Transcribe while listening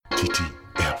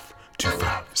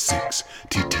256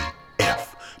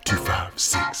 TTF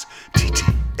 256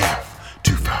 TTF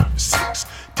 256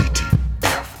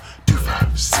 TTF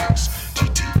 256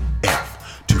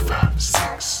 TTF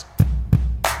 256.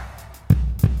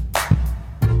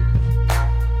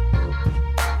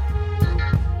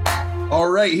 All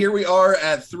right, here we are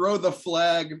at Throw the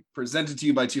Flag, presented to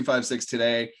you by 256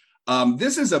 today.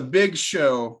 This is a big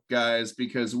show, guys,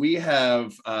 because we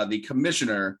have the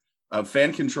commissioner of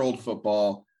fan-controlled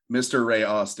football, Mr. Ray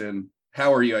Austin.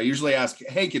 How are you? I usually ask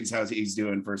Hankins how he's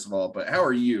doing, first of all, but how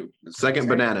are you? Second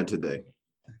banana today.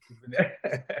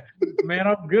 Man,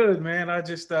 I'm good, man. I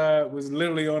just was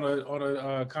literally on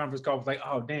a conference call. I was like,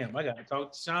 oh damn, I gotta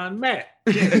talk to Sean Matt.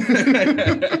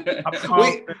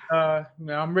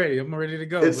 I'm ready. I'm ready to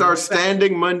go. It's our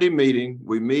standing Monday meeting.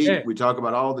 We meet, we talk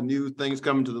about all the new things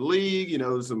coming to the league. You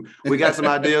know, we got some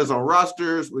ideas on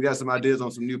rosters. We got some ideas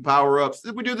on some new power-ups.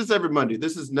 We do this every Monday.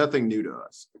 This is nothing new to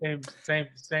us.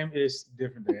 Same-ish,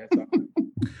 different day. That's all.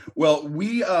 Well,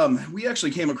 we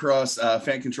actually came across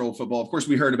fan-controlled football. Of course,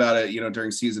 we heard about it, during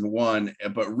season 1,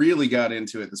 but really got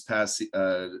into it this past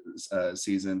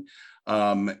season.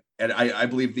 And I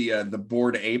believe the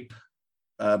Bored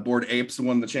Apes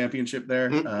won the championship there.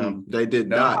 They did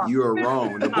not. You are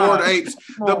wrong. The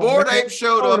Bored Apes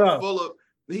showed up full of.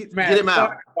 Get him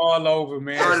out. All over,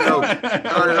 man.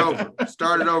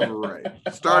 Started over, Ray.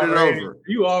 Started over.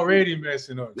 You already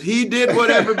messing up. He did what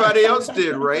everybody else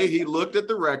did, Ray. He looked at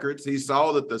the records. He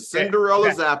saw that the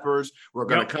Cinderella Zappers were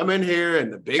going to come in here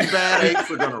and the big bad apes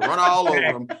were going to run all over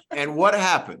them. And what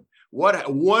happened?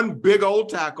 One big old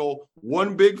tackle,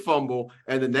 one big fumble,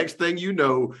 and the next thing you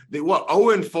know,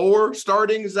 0-4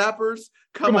 starting Zappers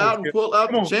come out and pull out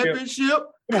the championship?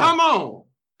 Come on.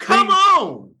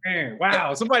 Man,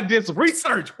 wow. Somebody did some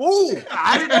research. Ooh.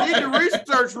 I didn't need the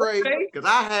research, Ray, because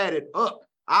I had it up.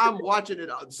 I'm watching it.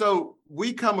 So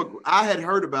I had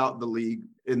heard about the league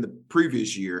in the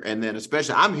previous year, and then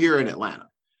especially I'm here in Atlanta.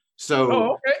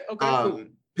 So cool.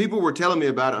 People were telling me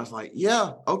about it. I was like,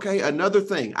 yeah, okay, another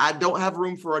thing. I don't have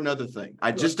room for another thing.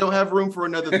 I just don't have room for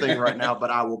another thing right now,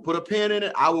 but I will put a pin in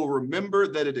it. I will remember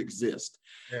that it exists.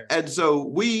 Yeah. And so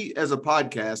we, as a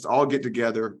podcast, all get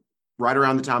together right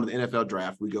around the time of the NFL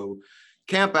draft. We go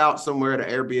camp out somewhere at an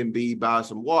Airbnb, buy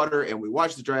some water, and we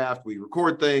watch the draft. We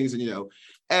record things,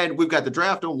 and we've got the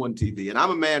draft on one TV. And I'm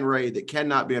a man, Ray, that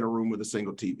cannot be in a room with a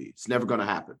single TV. It's never going to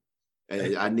happen.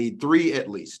 I need 3 at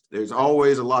least. There's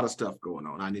always a lot of stuff going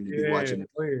on. I need to be watching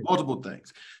multiple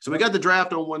things. So we got the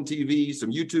draft on one TV,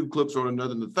 some YouTube clips on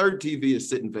another, and the third TV is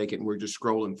sitting vacant, and we're just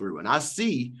scrolling through. And I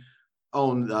see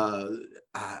on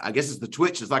I guess it's the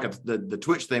Twitch. It's like the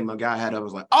Twitch thing my guy had. I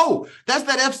was like, oh, that's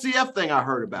that FCF thing I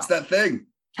heard about. It's that thing.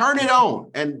 Turn it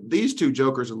on. And these two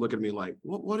jokers are looking at me like,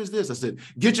 what is this? I said,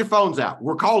 get your phones out.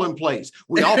 We're calling plays.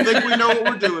 We all think we know what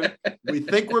we're doing. We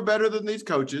think we're better than these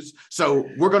coaches. So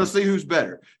we're going to see who's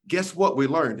better. Guess what we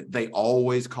learned? They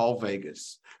always call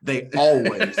Vegas. They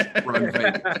always run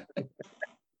Vegas.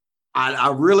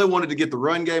 I really wanted to get the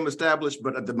run game established,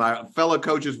 but my fellow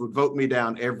coaches would vote me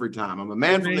down every time. I'm a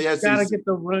man from the SEC. Gotta get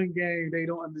the run game. They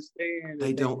don't understand.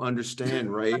 They don't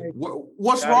understand, Ray.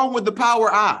 What's wrong with the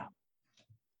power I?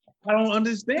 I don't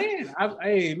understand.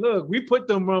 Hey, look, we put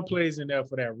them run plays in there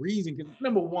for that reason. Because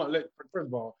number one, first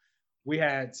of all, we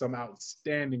had some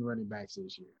outstanding running backs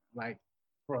this year. Like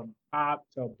from top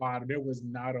to bottom, there was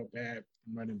not a bad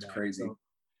running back. It's crazy. So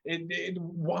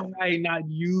why not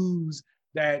use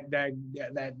that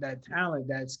talent,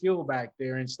 that skill back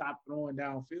there, and stop throwing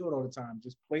downfield all the time?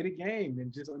 Just play the game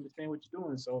and just understand what you're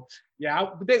doing. So yeah,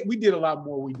 we did a lot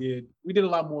more. We did a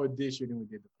lot more this year than we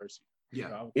did the first year. Yeah.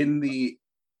 So,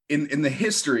 in the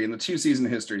history, in the 2-season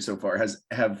history so far,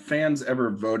 have fans ever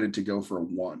voted to go for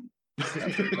 1?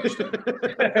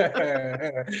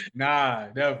 Nah,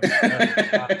 never.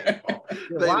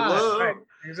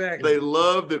 They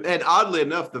loved it. And oddly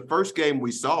enough, the first game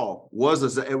we saw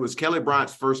was Kelly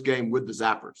Bryant's first game with the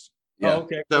Zappers. Yeah. Oh,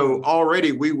 okay. So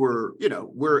already we're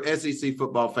SEC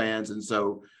football fans. And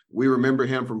so we remember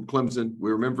him from Clemson.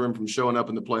 We remember him from showing up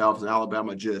in the playoffs in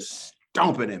Alabama, just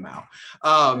stomping him out.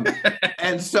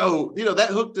 And so, that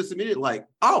hooked us immediately. Like,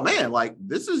 oh man, like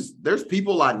there's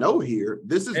people I know here.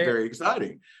 This is very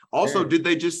exciting. Also, did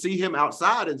they just see him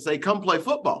outside and say, come play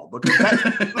football? Because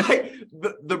that's like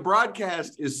the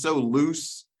broadcast is so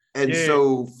loose and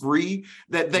so free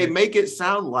that they make it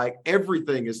sound like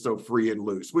everything is so free and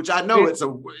loose, which I know it's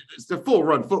a full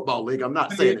run football league. I'm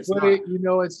not saying it's not.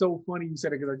 It's so funny you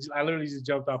said it, because I literally just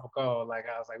jumped off a call. Like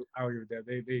I was like, I'll give it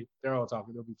that. They're all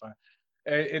talking. They'll be fine.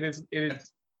 It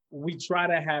is. We try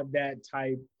to have that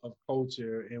type of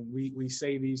culture, and we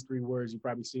say these 3 words. You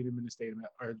probably see them in the statement,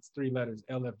 or it's 3 letters,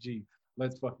 LFG,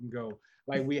 let's fucking go.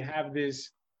 Like we have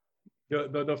this,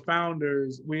 the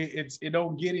founders, it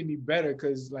don't get any better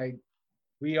because like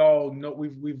we all know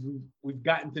we've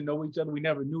gotten to know each other. We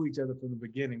never knew each other from the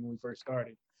beginning when we first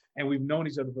started, and we've known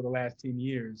each other for the last 10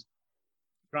 years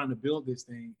trying to build this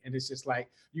thing. And it's just like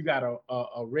you got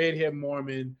a redhead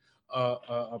Mormon,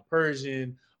 a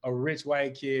Persian, a rich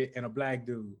white kid, and a black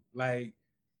dude. Like,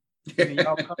 and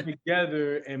y'all come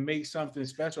together and make something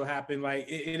special happen. Like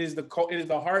it is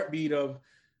the heartbeat of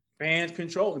fans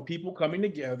control and people coming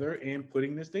together and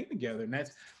putting this thing together.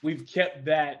 And we've kept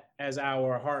that as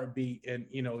our heartbeat and,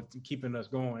 keeping us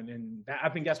going. And I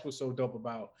think that's what's so dope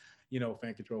about,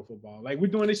 fan control football. Like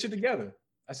we're doing this shit together.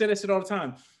 I say that shit all the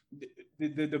time.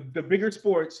 The bigger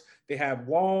sports, they have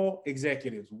wall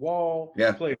executives, wall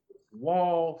players,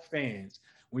 wall fans.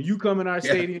 When you come in our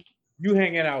stadium, you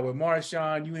hanging out with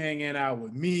Marshawn, you hanging out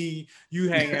with me, you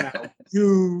hanging out with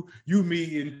you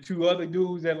meet and two other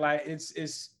dudes that like it's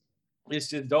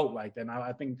just dope like that. And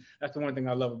I think that's the one thing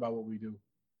I love about what we do.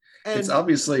 And it's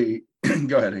obviously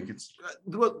go ahead, Higgins.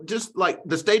 Well, just like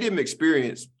the stadium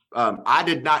experience, I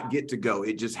did not get to go.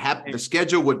 It just happened. The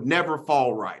schedule would never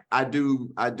fall right. I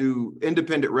do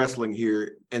independent wrestling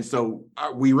here, and so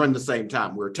we run the same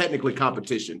time. We're technically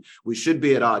competition. We should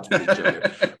be at odds with each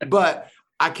other. But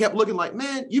I kept looking like,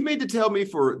 man, you mean to tell me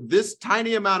for this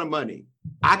tiny amount of money,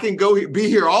 I can be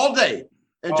here all day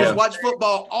and just watch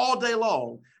football all day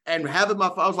long and having I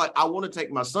was like, I want to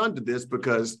take my son to this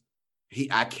because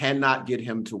I cannot get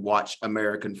him to watch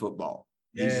American football.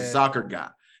 He's a soccer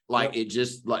guy. Like it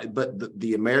just like, but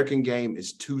the American game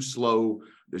is too slow.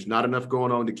 There's not enough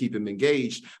going on to keep him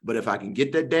engaged. But if I can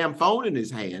get that damn phone in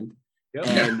his hand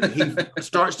and he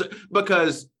starts to,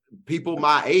 because people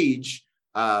my age,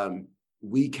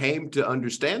 we came to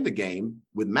understand the game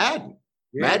with Madden.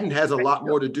 Madden has a lot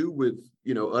more to do with,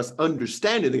 us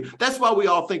understanding it. That's why we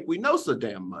all think we know so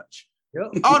damn much.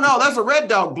 Oh no, that's a Red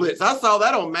Dog Blitz. I saw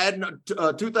that on Madden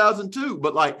 2002.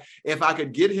 But like, if I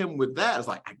could get him with that, it's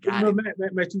like I got it.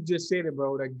 Matt, you just said it,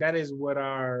 bro. Like that is what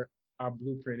our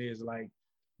blueprint is. Like,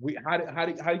 how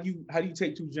do you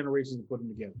take two generations and put them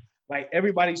together? Like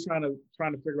everybody's trying to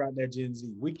figure out that Gen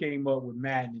Z. We came up with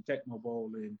Madden and Tecmo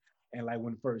Bowl and like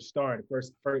when it first started,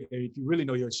 first if you really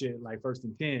know your shit, like 1st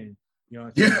and 10. You know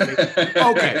what I'm saying?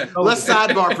 Okay, let's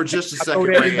sidebar for just a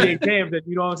second. Games that,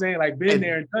 you know what I'm saying? Like been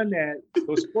there and done that.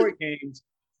 Those sport games.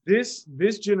 This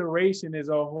generation is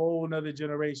a whole nother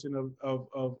generation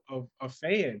of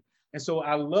fan. And so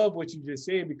I love what you just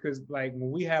said because like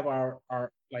when we have our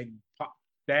like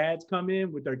dads come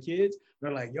in with their kids,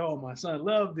 they're like, "Yo, my son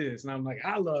loved this," and I'm like,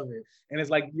 "I love it." And it's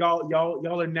like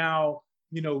y'all are now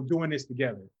doing this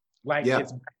together. Like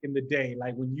it's back in the day,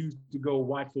 like when you used to go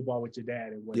watch football with your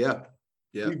dad and whatnot.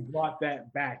 We brought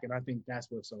that back, and I think that's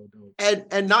what's so dope.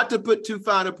 And not to put too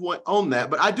fine a point on that,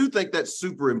 but I do think that's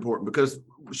super important because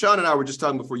Sean and I were just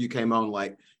talking before you came on,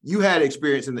 like you had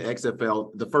experience in the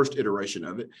XFL, the first iteration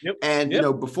of it. And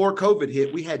before COVID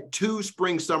hit, we had 2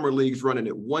 spring-summer leagues running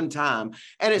at one time,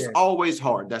 and it's always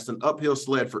hard. That's an uphill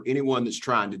sled for anyone that's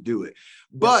trying to do it.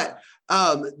 But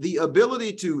the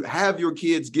ability to have your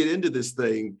kids get into this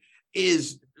thing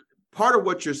is part of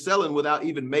what you're selling without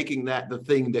even making that the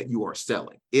thing that you are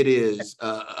selling. It is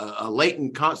a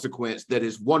latent consequence that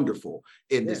is wonderful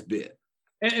in this bit.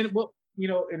 And well,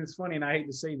 and it's funny, and I hate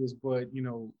to say this, but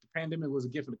the pandemic was a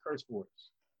gift and a curse for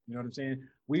us. You know what I'm saying?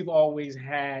 We've always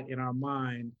had in our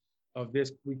mind of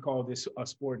this, we call this a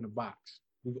sport in a box.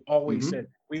 We've always said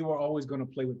we were always going to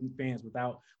play with fans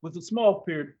with a small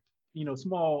period,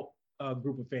 small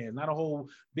group of fans, not a whole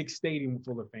big stadium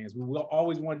full of fans. We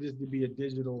always wanted this to be a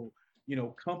digital,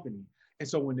 company. And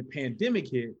so when the pandemic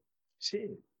hit,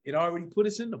 it already put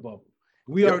us in the bubble.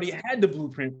 We already had the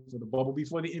blueprint for the bubble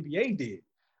before the NBA did.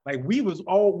 Like the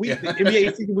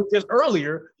NBA season was just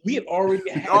earlier. We had already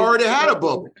had a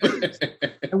bubble,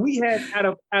 and we had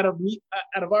out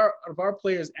of our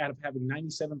players, out of having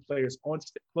 97 players on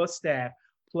plus staff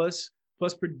plus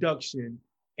production,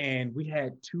 and we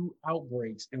had 2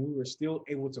 outbreaks, and we were still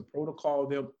able to protocol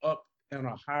them up on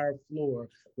a higher floor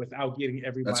without getting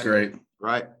everybody. That's great,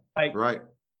 right? Like right.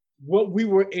 What we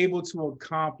were able to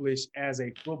accomplish as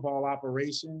a football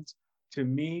operations. To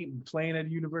me, playing at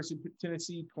the University of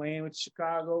Tennessee, playing with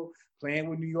Chicago, playing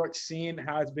with New York, seeing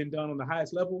how it's been done on the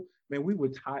highest level, man, we were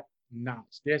top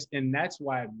notch. And that's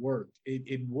why it worked.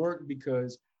 It worked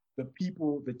because the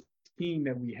team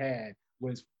that we had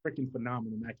was freaking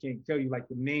phenomenal. And I can't tell you like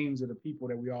the names of the people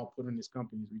that we all put in this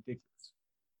company is ridiculous.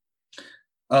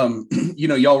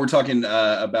 Y'all were talking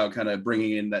about kind of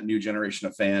bringing in that new generation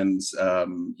of fans,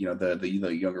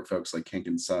 the younger folks like Kink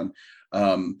and Son.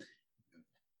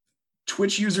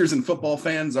 Twitch users and football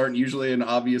fans aren't usually an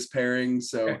obvious pairing.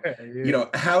 So,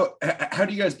 how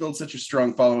do you guys build such a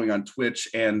strong following on Twitch?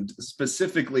 And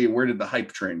specifically, where did the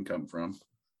hype train come from?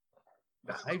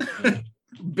 The hype train.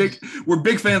 We're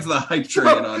big fans of the hype train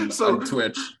on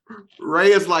Twitch.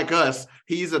 Ray is like us.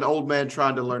 He's an old man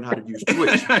trying to learn how to use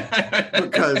Twitch.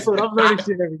 Because I'm learning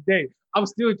shit every day. I'm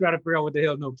still trying to figure out what the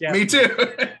hell no cap. Me too.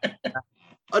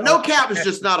 No cap is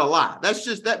just not a lie.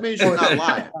 That means you're not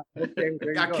lying.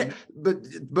 Okay,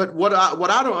 but what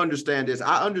I don't understand is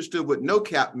I understood what no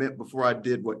cap meant before I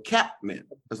did what cap meant.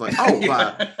 It's like,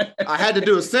 I had to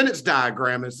do a sentence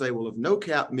diagram and say, well, if no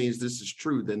cap means this is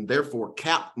true, then therefore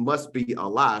cap must be a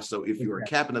lie. So if you are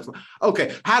capping, that's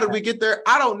okay. How did we get there?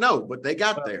 I don't know, but they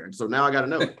got there, and so now I got to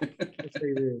know it. Let's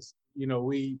say this,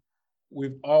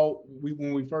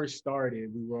 when we first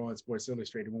started, we were on Sports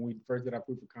Illustrated. When we first did our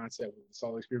proof of concept with the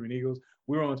Salt Lake Screaming Eagles,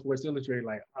 we were on Sports Illustrated.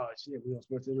 Like, oh shit, we're on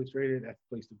Sports Illustrated. That's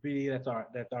the place to be. That's our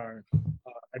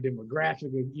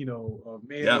demographic of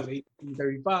males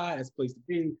 18-35. That's the place to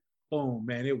be. Boom,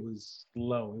 man, it was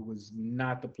slow. It was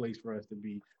not the place for us to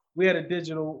be. We had a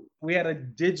digital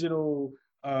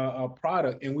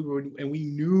product, and we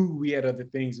knew we had other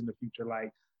things in the future,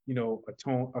 like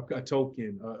a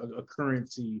token, a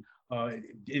currency.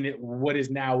 What is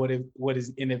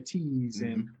NFTs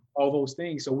and all those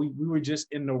things. So we were just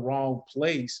in the wrong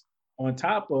place. On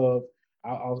top of,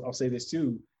 I'll say this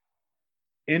too,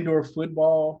 indoor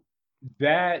football,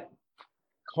 that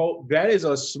is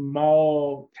a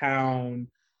small town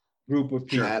group of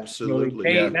people. Sure,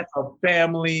 absolutely. That's a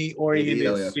family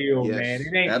oriented feel, man.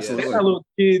 It ain't absolutely. That's little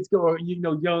kids or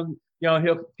young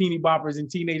teeny boppers and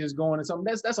teenagers going and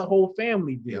something. That's a whole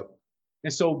family deal. Yep.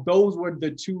 And so those were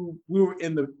the two. When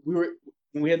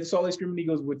we had the Salt Lake Screaming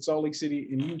Eagles with Salt Lake City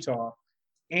in Utah,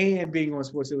 and being on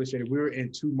Sports Illustrated, we were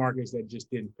in two markets that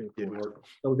just didn't fit.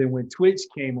 So then when Twitch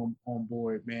came on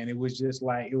board, man, it was just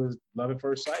like, it was love at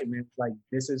first sight, man. Like,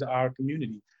 this is our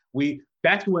community.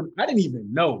 That's when I didn't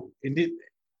even know, I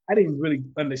didn't really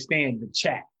understand the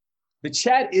chat. The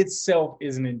chat itself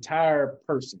is an entire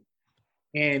person,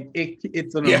 and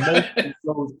it's an emotion that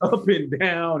goes up and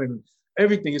down, and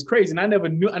everything is crazy. And I never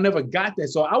got that.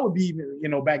 So I would be even,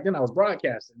 back then I was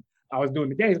broadcasting. I was doing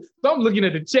the games. So I'm looking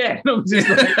at the chat. And I'm just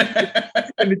like,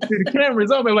 and the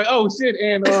camera's up. I'm like, oh shit.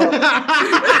 And for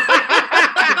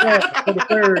the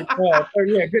third,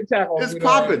 good tackle. It's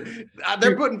popping.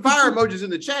 They're putting fire emojis in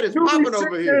the chat. It's popping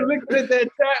over here. Looking at that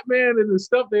chat, man, and the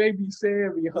stuff that they be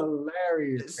saying be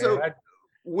hilarious. So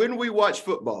when we watch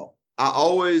football, I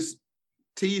always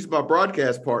tease my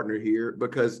broadcast partner here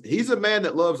because he's a man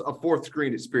that loves a fourth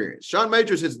screen experience. Sean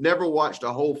Majors has never watched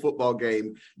a whole football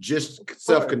game just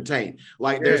self-contained.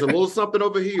 Like, there's a little something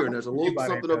over here and there's a little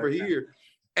something over here.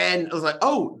 And I was like,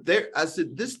 I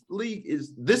said, this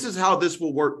is how this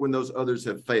will work when those others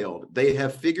have failed. They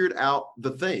have figured out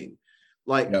the thing.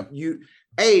 Like, when you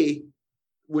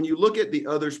look at the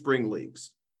other spring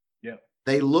leagues,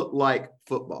 they look like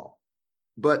football.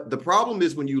 But the problem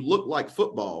is, when you look like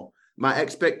football, my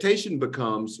expectation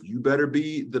becomes you better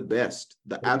be the best,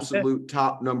 the absolute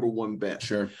top number one best.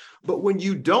 Sure. But when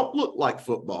you don't look like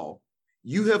football,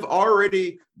 you have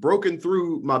already broken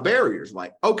through my barriers.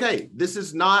 Like, okay, this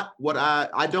is not what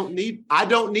I don't need. I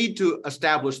don't need to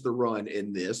establish the run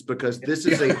in this because this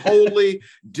is a wholly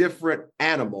different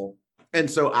animal.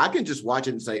 And so I can just watch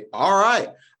it and say, all right,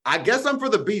 I guess I'm for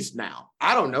the beast now.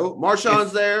 I don't know.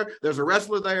 Marshawn's there. There's a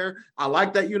wrestler there. I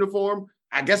like that uniform.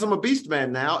 I guess I'm a beast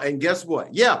man now. And guess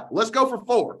what? Yeah, let's go for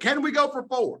 4. Can we go for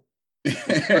 4?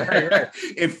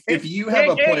 If you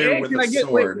have a player with a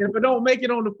sword. If I don't make it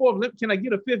on the 4th, can I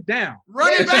get a 5th down?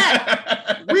 Run it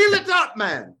back. Wheel it up,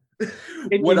 man.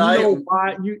 And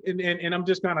I'm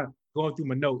just kind of going through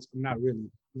my notes. I'm not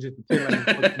really. I'm just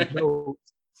like notes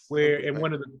and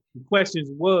one of the questions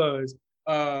was,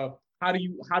 how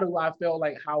do I feel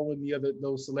like how when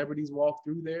those celebrities walk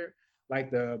through there? Like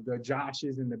the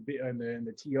Joshes and the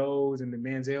TOs and the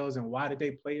Manziels, and why did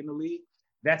they play in the league?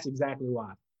 That's exactly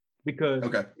why. Because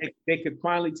they could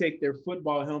finally take their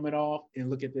football helmet off and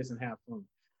look at this and have fun.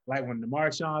 Like when the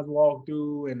Marshawns walked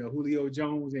through and the Julio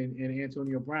Jones and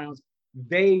Antonio Browns,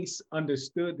 they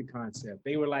understood the concept.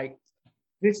 They were like,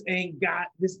 this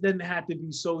doesn't have to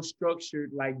be so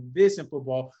structured like this in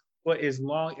football, but as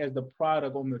long as the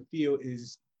product on the field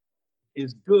is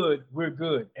good, we're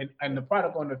good. And the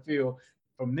product on the field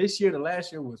from this year to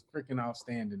last year was freaking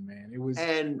outstanding, man. It was,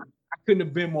 and I couldn't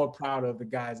have been more proud of the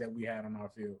guys that we had on our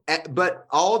field. But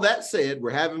all that said,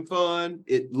 we're having fun.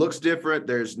 It looks different.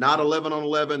 There's not 11 on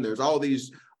 11. There's all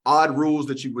these odd rules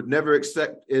that you would never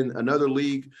accept in another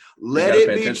league. Let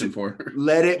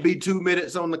it be 2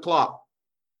 minutes on the clock.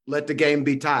 Let the game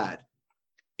be tied.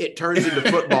 it turns into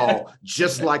football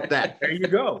just like that. There you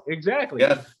go. Exactly.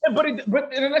 Yeah. But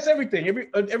that's everything.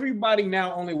 Everybody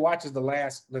now only watches the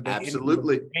last.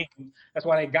 Absolutely. That's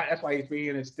why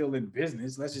ESPN is still in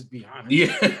business. Let's just be honest.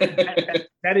 Yeah.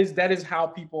 that is how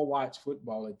people watch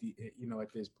football at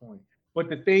this point. But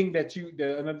another thing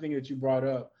that you brought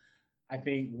up, I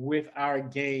think with our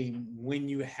game, when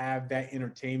you have that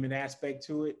entertainment aspect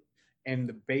to it and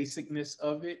the basicness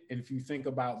of it, and if you think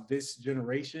about this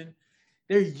generation,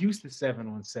 they're used to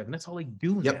 7-on-7. That's all they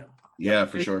do now. Yeah,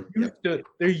 for sure.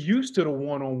 They're used to the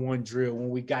one-on-one drill when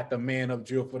we got the man-up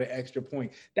drill for the extra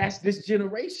point. That's this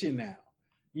generation now.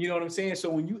 You know what I'm saying? So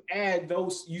when you add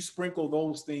those, you sprinkle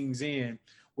those things in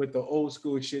with the old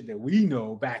school shit that we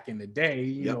know back in the day,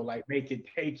 you know, like make it,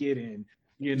 take it, and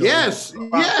yes.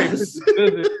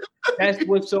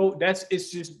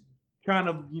 It's just kind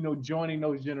of joining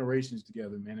those generations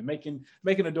together, man, and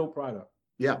making a dope product.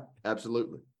 Yeah,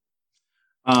 absolutely.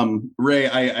 Ray,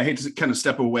 I hate to kind of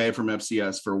step away from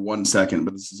FCS for 1 second,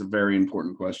 but this is a very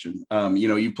important question.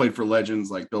 You played for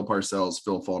legends like Bill Parcells,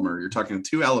 Phil Fulmer. You're talking to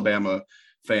 2 Alabama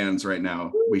fans right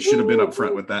now. We should have been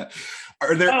upfront with that.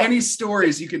 Are there any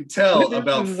stories you can tell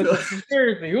about Phil?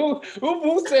 Seriously, who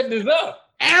set this up?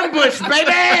 Ambush,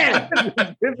 baby!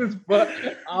 This is fun.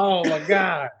 Oh my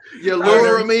God! You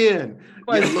lure them in.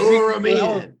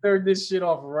 I'll turn this shit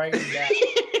off right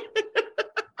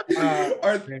now.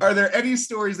 Are there any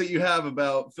stories that you have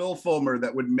about Phil Fulmer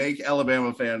that would make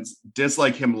Alabama fans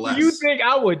dislike him less? You think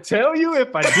I would tell you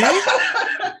if I did?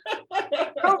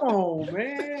 Come on,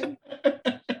 man.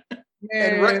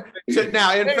 And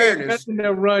now, in fairness, nothing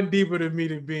that run deeper than me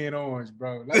than being orange,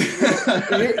 bro.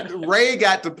 Ray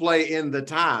got to play in the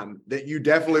time that you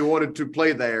definitely wanted to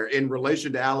play there in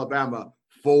relation to Alabama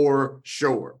for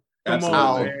sure.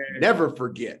 I'll never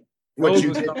forget what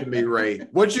you did to me, Ray.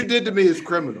 What you did to me is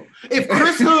criminal. If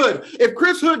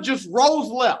Chris Hood just rolls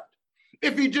left,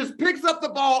 if he just picks up the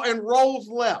ball and rolls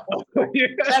left,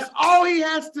 that's all he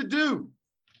has to do.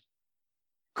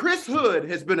 Chris Hood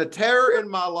has been a terror in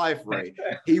my life, Ray.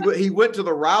 He went to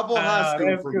the rival high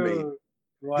school for me.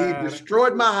 Wow. He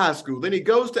destroyed my high school. Then he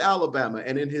goes to Alabama,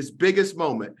 and in his biggest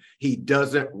moment, he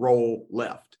doesn't roll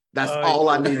left. That's all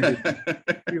I needed.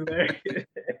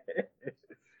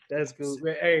 That's cool.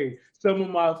 Hey, some of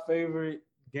my favorite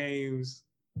games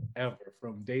ever,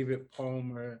 from David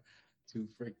Palmer to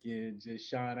freaking just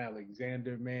Sean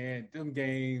Alexander, man. Them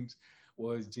games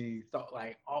was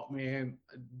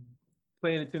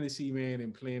playing in Tennessee, man,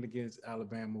 and playing against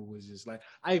Alabama was just like,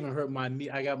 I even hurt my knee.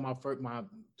 I got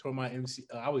tore my MC.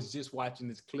 I was just watching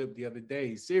this clip the other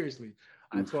day. Seriously,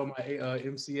 I tore my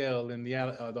MCL in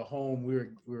the home. We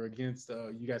were against.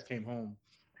 You guys came home,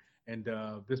 and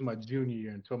this is my junior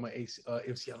year, and tore my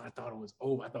MCL. I thought it was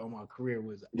over. I thought my career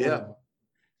was over.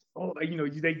 Oh, they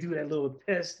do that little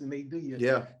test, and they do you.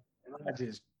 Yeah. And I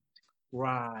just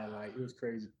cried, like it was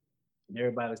crazy. And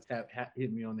everybody's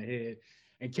hit me on the head.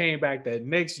 And came back that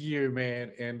next year,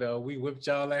 man, and we whipped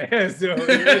y'all ass. You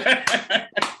did.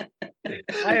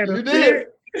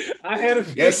 I had a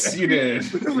yes, you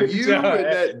did. You and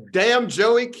that damn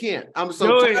Joey Kent. I'm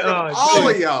so tired of all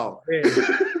of y'all.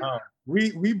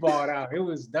 We bought out.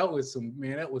 That was some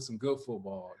good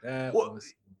football. That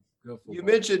was good football. You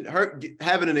mentioned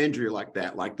having an injury like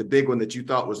that, like the big one that you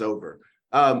thought was over.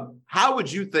 How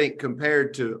would you think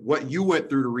compared to what you went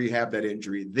through to rehab that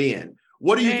injury then?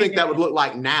 What do you think that would look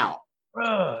like now?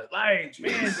 Bro, man,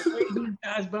 the way these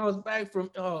guys bounce back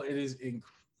from, it is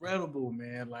incredible,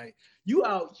 man. Like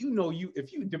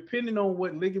if you depending on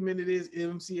what ligament it is,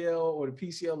 MCL or the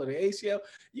PCL or the ACL,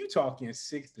 you talking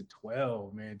 6 to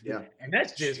 12, man. Dude. Yeah. And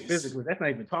that's just physically. That's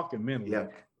not even talking mentally. Yeah.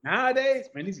 Nowadays,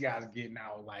 man, these guys are getting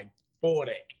out like 4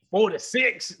 to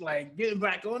 6, like getting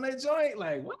back on that joint.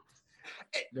 Like what?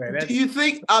 Do you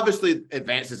think, obviously,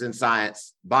 advances in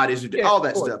science, bodies, all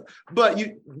that stuff, but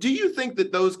do you think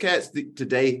that those cats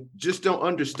today just don't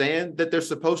understand that they're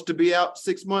supposed to be out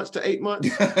 6 months to 8 months?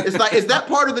 It's like, is that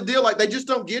part of the deal? Like they just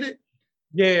don't get it?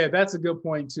 Yeah, that's a good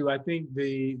point too. I think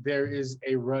there is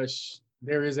a rush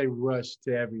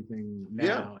to everything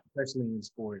now, especially in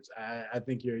sports. I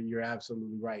think you're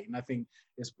absolutely right, and I think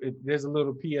there's a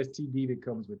little PSTD that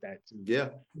comes with that too. Yeah,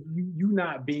 you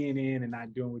not being in and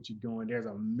not doing what you're doing, there's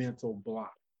a mental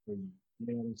block for you.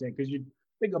 You know what I'm saying? Because you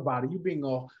think about it, you're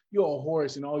a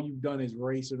horse, and all you've done is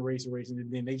race,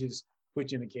 and then they just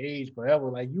put you in a cage forever.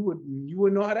 Like you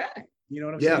wouldn't know how to act. You know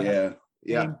what I'm saying?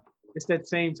 Yeah. And it's that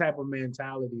same type of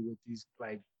mentality with these,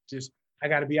 like, just I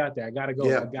got to be out there. I got to go.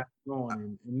 I got to go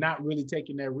on, and not really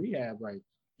taking that rehab right.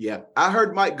 Yeah. I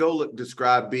heard Mike Golick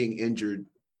describe being injured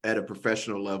at a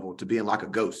professional level to being like a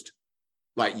ghost.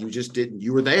 Like you just didn't,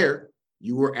 you were there,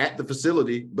 you were at the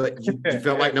facility, but you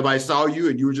felt like nobody saw you,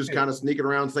 and you were just kind of sneaking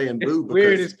around saying boo.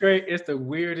 Weird. It's great. It's the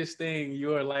weirdest thing.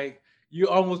 You're like, you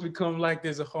almost become like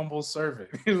there's a humble servant.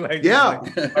 Like, yeah.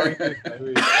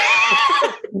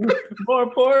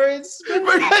 More porridge.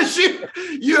 Because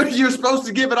you're supposed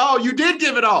to give it all. You did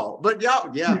give it all, but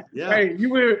yeah. Hey, you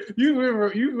went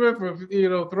from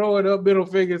throwing up middle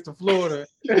fingers to Florida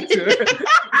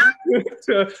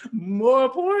to more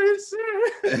porridge.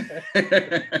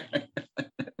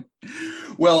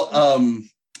 Well,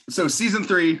 so season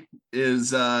 3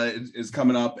 is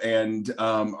coming up, and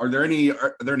are there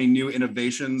any new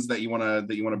innovations that you want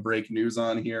to break news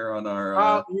on here on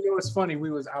our? It's funny.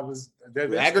 We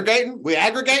aggregating,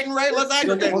 right? Let's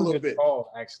aggregate a little bit.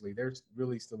 Actually, they're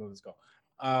really still on this call.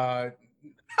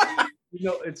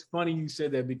 It's funny you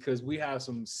said that because we have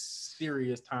some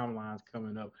serious timelines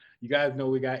coming up. You guys know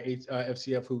we got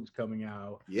FCF hoops coming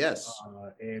out. Yes,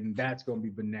 and that's going to be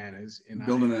bananas. And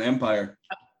building an empire.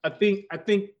 I think,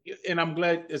 and I'm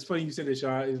glad. It's funny you said this,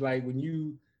 Sean. It's like when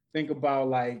you think about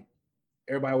like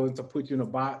everybody wants to put you in a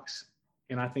box,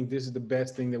 and I think this is the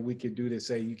best thing that we could do to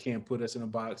say you can't put us in a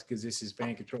box because this is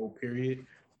fan control, period.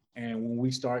 And when we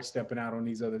start stepping out on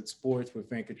these other sports with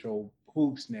fan control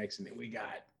hoops next, and then we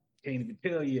got can't even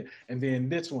tell you, and then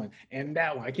this one and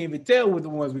that one, I can't even tell what the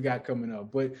ones we got coming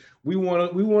up. But we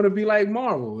want to be like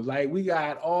Marvel, like we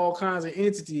got all kinds of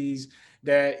entities.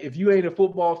 That if you ain't a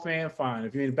football fan, fine.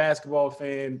 If you ain't a basketball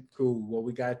fan, cool. Well,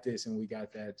 we got this and we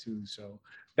got that too. So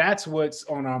that's what's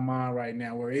on our mind right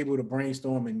now. We're able to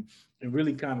brainstorm and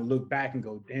really kind of look back and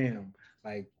go, damn,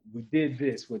 like we did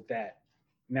this with that.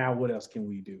 Now what else can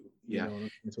we do? You know?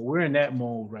 So we're in that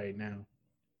mode right now.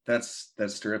 That's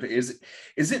terrific.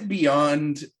 Is it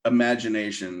beyond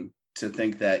imagination to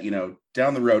think that,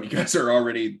 down the road, you guys are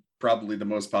already probably the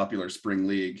most popular spring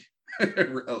league,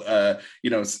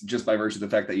 just by virtue of the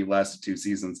fact that you've lasted 2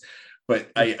 seasons.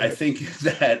 But I think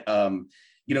that,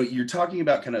 you're talking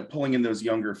about kind of pulling in those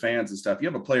younger fans and stuff. You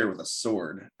have a player with a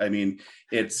sword. I mean,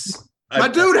 it's... My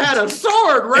dude had a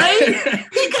sword, right?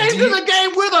 He came to the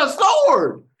game with a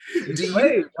sword.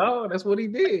 That's what he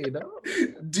did.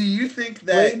 Do you think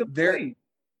that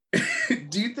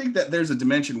do you think that there's a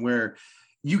dimension where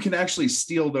you can actually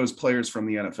steal those players from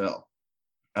the NFL?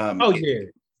 Oh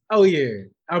yeah.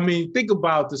 I mean, think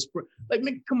about the spring. Like,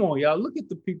 come on, y'all. Look at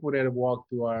the people that have walked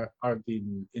through our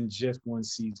venue in just one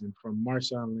season, from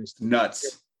Marshawn Lynch to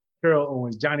nuts, Terrell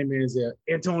Owens, Johnny Manziel,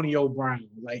 Antonio Brown,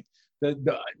 like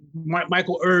the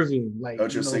Michael Irvin, like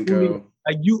Ocho Cinco,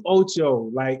 like you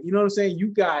Ocho, like you know what I'm saying. You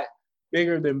got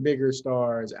bigger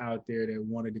stars out there that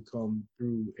wanted to come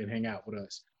through and hang out with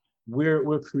us.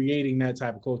 We're creating that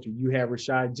type of culture. You had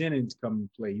Rashad Jennings come and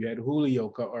play. You had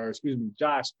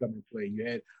Josh come and play. You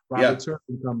had Robert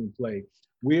Turpin come and play.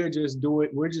 We're going to do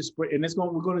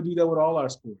that with all our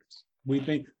sports. We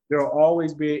think there'll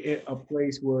always be a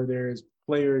place where there's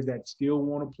players that still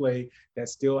want to play, that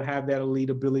still have that elite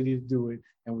ability to do it,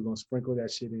 and we're going to sprinkle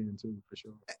that shit in too, for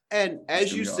sure. And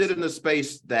as you sit in the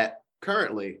space that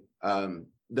currently,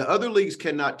 the other leagues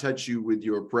cannot touch you with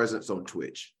your presence on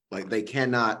Twitch. Like they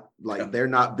cannot, they're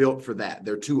not built for that.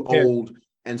 They're too old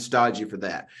and stodgy for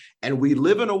that. And we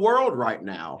live in a world right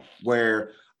now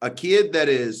where a kid that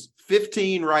is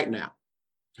 15 right now,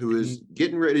 who is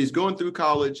getting ready, he's going through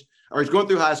college, or he's going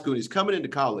through high school, and he's coming into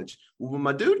college. Well, when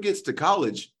my dude gets to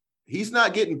college, he's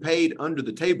not getting paid under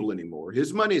the table anymore.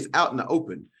 His money is out in the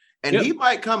open. And he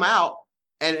might come out,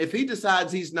 and if he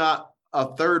decides he's not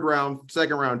a third round,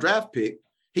 second round draft pick,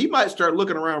 he might start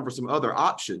looking around for some other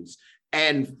options.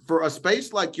 And for a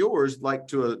space like yours, like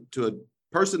to a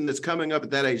person that's coming up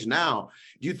at that age now,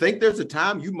 do you think there's a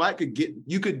time you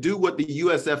could do what the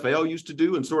USFL used to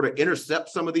do and sort of intercept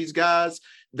some of these guys,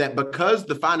 that because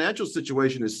the financial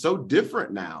situation is so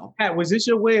different now? Pat, was this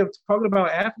your way of talking about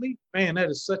athlete? Man, that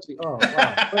is such a wow.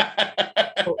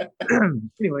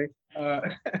 Anyway,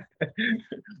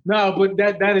 no, but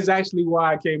that is actually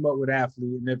why I came up with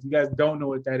athlete. And if you guys don't know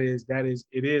what it is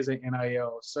an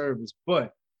NIL service,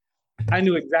 but I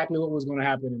knew exactly what was going to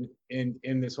happen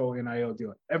in this whole NIL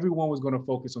deal. Everyone was going to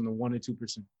focus on the 1% to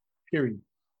 2%, period.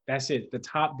 That's it. The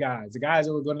top guys, the guys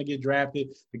that were going to get drafted,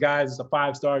 the guys that's a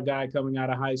 5-star guy coming out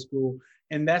of high school.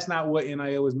 And that's not what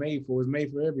NIL was made for. It was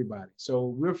made for everybody.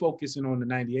 So we're focusing on the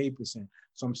 98%.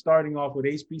 So I'm starting off with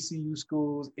HBCU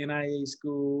schools, NIA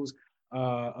schools,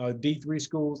 D3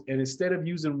 schools. And instead of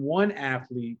using one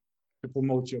athlete to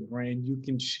promote your brand, you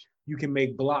can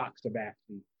make blocks of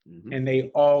athletes. Mm-hmm. And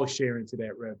they all share into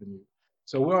that revenue.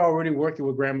 So we're already working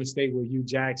with Grambling State, with Hugh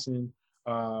Jackson,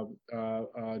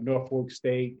 Norfolk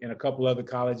State, and a couple other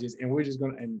colleges. And we're just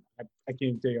going to, and I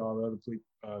can't tell you all the other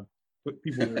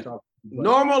people we're talking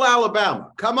Normal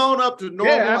Alabama. Come on up to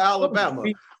Normal Alabama.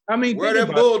 I mean, where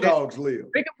them Bulldogs live.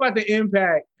 Think about the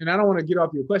impact, and I don't want to get off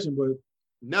your question, but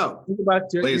think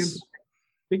about your impact.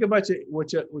 Think about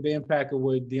the impact of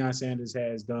what Deion Sanders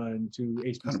has done to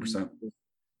HBCU. 100%.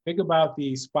 Think about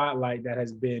the spotlight that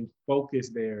has been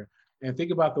focused there, and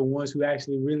think about the ones who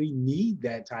actually really need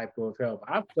that type of help.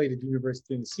 I played at the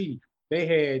University of Tennessee. They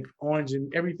had orange,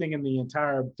 and everything in the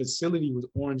entire facility was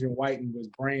orange and white and was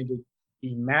branded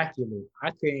immaculate.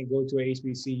 I can't go to a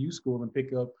HBCU school and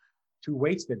pick up 2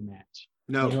 weights that match.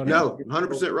 No,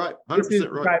 100% right.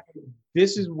 100% right.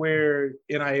 This is where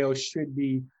NIL should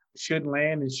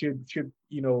land and should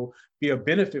be a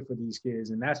benefit for these kids,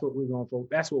 and that's what we're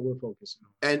focusing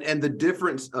on. And the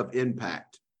difference of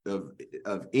impact of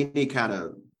any kind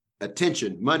of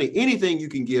attention, money, anything you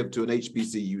can give to an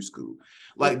HBCU school,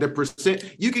 like the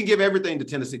percent, you can give everything to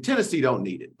Tennessee. Tennessee don't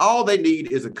need it. All they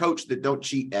need is a coach that don't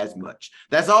cheat as much.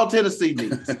 That's all Tennessee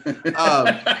needs.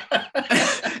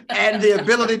 And the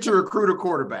ability to recruit a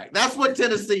quarterback. That's what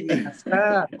Tennessee needs.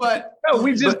 But no,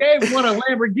 we just gave one a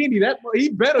Lamborghini. He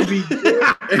better be good.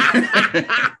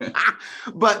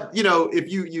 But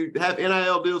if you have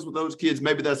NIL deals with those kids,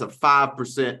 maybe that's a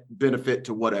 5% benefit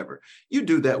to whatever. You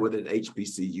do that with an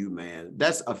HBCU, man.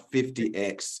 That's a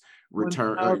 50x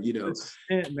return.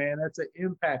 Man, that's an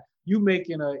impact. You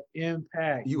making an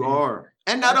impact. You are.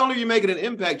 And not only are you making an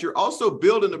impact, you're also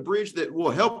building a bridge that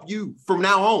will help you from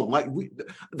now on. Like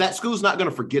that school's not going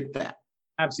to forget that.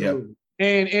 Absolutely.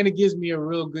 Yep. And it gives me a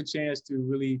real good chance to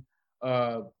really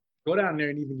go down there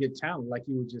and even get talent, like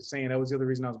you were just saying. That was the other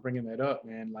reason I was bringing that up,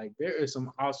 man. Like there is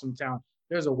some awesome talent.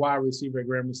 There's a wide receiver at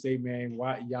Grambling State, man.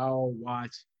 Y'all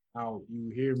watch how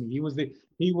you hear me.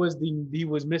 He was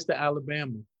Mr.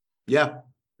 Alabama. Yeah.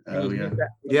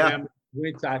 Yeah.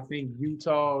 With I think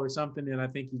Utah or something, and I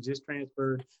think he just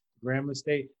transferred to Grambling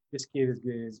State. This kid is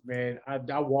good, man.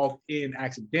 I walked in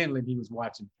accidentally and he was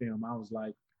watching film. I was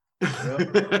like,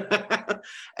 yep.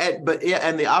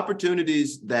 and the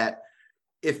opportunities that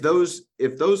if those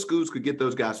schools could get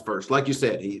those guys first, like you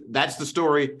said, that's the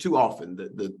story too often.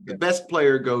 The best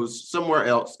player goes somewhere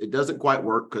else. It doesn't quite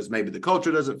work because maybe the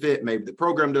culture doesn't fit, maybe the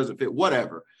program doesn't fit,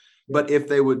 whatever. Yeah. But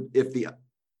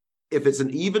if it's an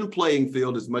even playing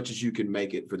field as much as you can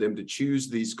make it for them to choose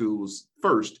these schools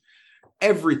first,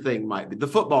 everything might be. The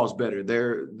football's better.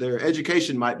 Their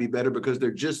education might be better because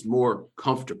they're just more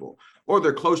comfortable, or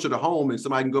they're closer to home and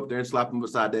somebody can go up there and slap them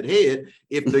beside that head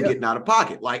if they're getting out of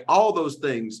pocket. Like all those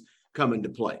things come into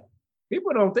play.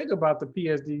 People don't think about the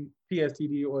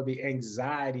PSTD or the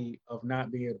anxiety of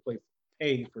not being able to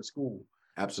pay for school.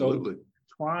 Absolutely. So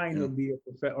trying to be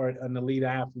an elite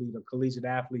athlete, a collegiate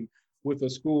athlete, with a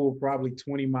school probably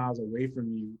 20 miles away from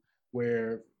you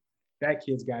where that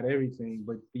kid's got everything,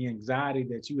 but the anxiety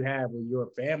that you have or your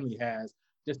family has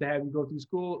just to have you go through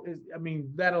school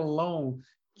that alone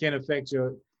can affect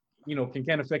your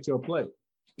play.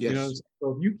 Yes.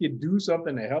 So if you could do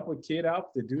something to help a kid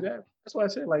out to do that, that's why I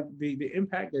said like the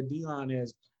impact that Deion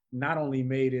has not only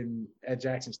made at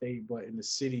Jackson State, but in the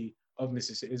city of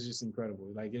Mississippi is just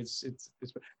incredible. Like it's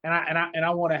and I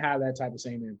want to have that type of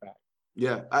same impact.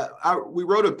 Yeah, we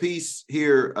wrote a piece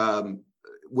here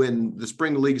when the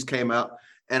spring leagues came out,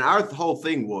 and our whole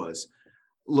thing was,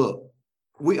 look,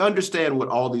 we understand what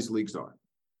all these leagues are.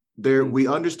 We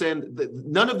understand that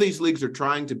none of these leagues are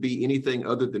trying to be anything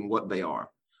other than what they are.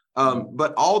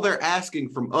 But all they're asking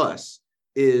from us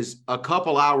is a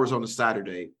couple hours on a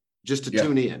Saturday just to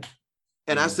tune in.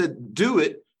 And I said, do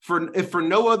it for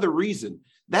no other reason.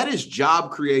 That is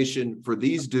job creation for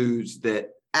these dudes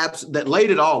that laid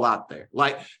it all out there.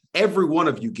 Like every one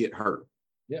of you get hurt.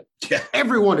 Yep. Yeah.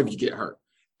 Every one of you get hurt.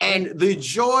 And the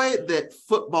joy that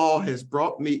football has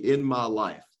brought me in my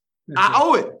life, I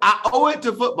owe it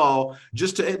to football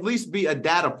just to at least be a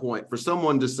data point for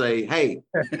someone to say, hey,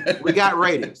 we got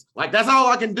ratings. Like that's all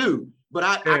I can do. But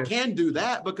I can do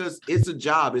that because it's a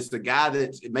job. It's the guy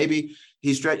that maybe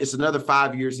it's another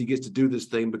 5 years he gets to do this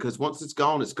thing because once it's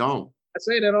gone, it's gone. I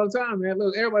say that all the time, man.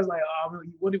 Look, everybody's like, oh,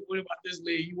 what about this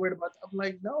league? You worried about that? I'm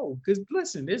like, no, because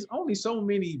listen, there's only so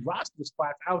many roster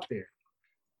spots out there.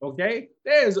 Okay?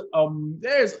 There's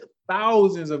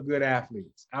thousands of good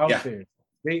athletes out there.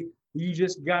 You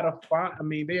just gotta find,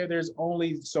 there's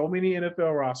only so many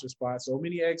NFL roster spots, so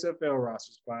many XFL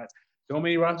roster spots, so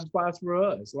many roster spots for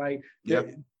us. Like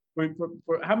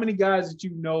for how many guys did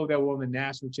you know that won the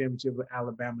national championship with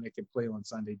Alabama that could play on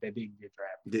Sunday that didn't get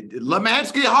drafted?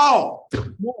 Lemansky Hall.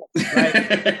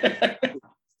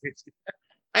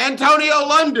 Antonio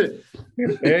London.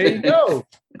 There you go.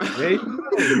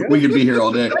 We could be here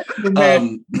all day.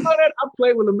 I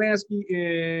played with Lemansky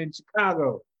in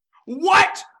Chicago.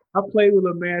 What? I played with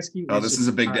Lemansky. Oh, this is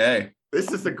a big day.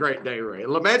 This is a great day, Ray.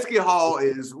 Lemansky Hall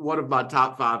is one of my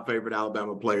top 5 favorite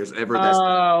Alabama players ever. Man,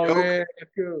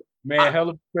 that's good. Man, hell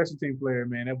of a special team player,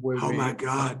 man. That boy. Oh my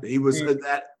God, he was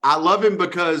that. I love him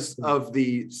because of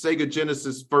the Sega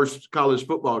Genesis first college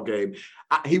football game.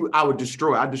 I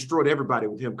destroyed everybody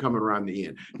with him coming around the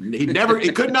end.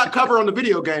 He could not cover on the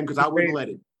video game because I wouldn't let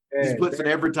him. He's blitzing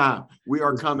every time. We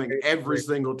are coming every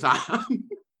single time.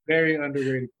 Very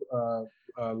underrated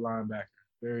linebacker.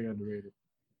 Very underrated.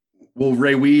 Well,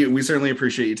 Ray, we certainly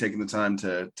appreciate you taking the time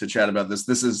to chat about this.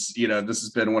 This has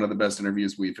been one of the best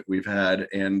interviews we've had.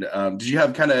 And did you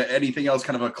have kind of anything else,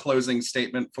 kind of a closing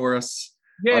statement for us?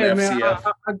 Yeah, man.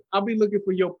 I'll be looking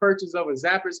for your purchase of a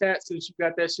Zappers hat since you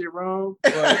got that shit wrong.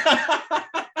 But...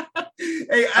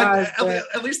 Hey,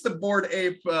 at least the Bored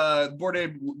Ape,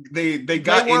 they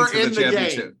got into the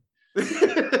championship.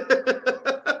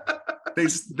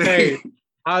 Hey,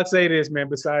 I'll say this, man.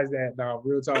 Besides that, no,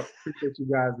 real talk. Appreciate you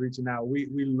guys reaching out. We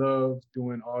love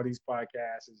doing all these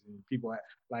podcasts and people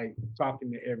like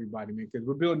talking to everybody, man, because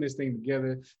we're building this thing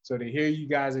together. So to hear you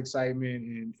guys'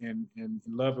 excitement and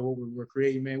love of what we're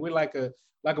creating, man, we're like a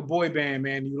boy band,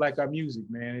 man. You like our music,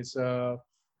 man. It's an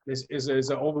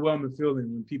overwhelming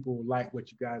feeling when people like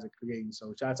what you guys are creating.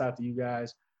 So shouts out to you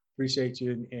guys. Appreciate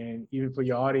you, and even for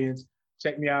your audience,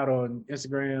 check me out on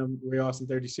Instagram, Ray Austin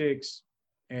 36.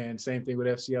 And same thing with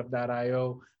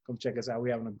FCF.io. Come check us out.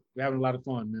 We're having a lot of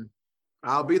fun, man.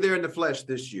 I'll be there in the flesh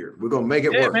this year. We're gonna make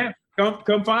it work. Man.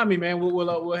 Come find me, man.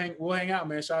 We'll hang out,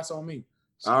 man. Shots on me.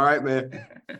 All right, man.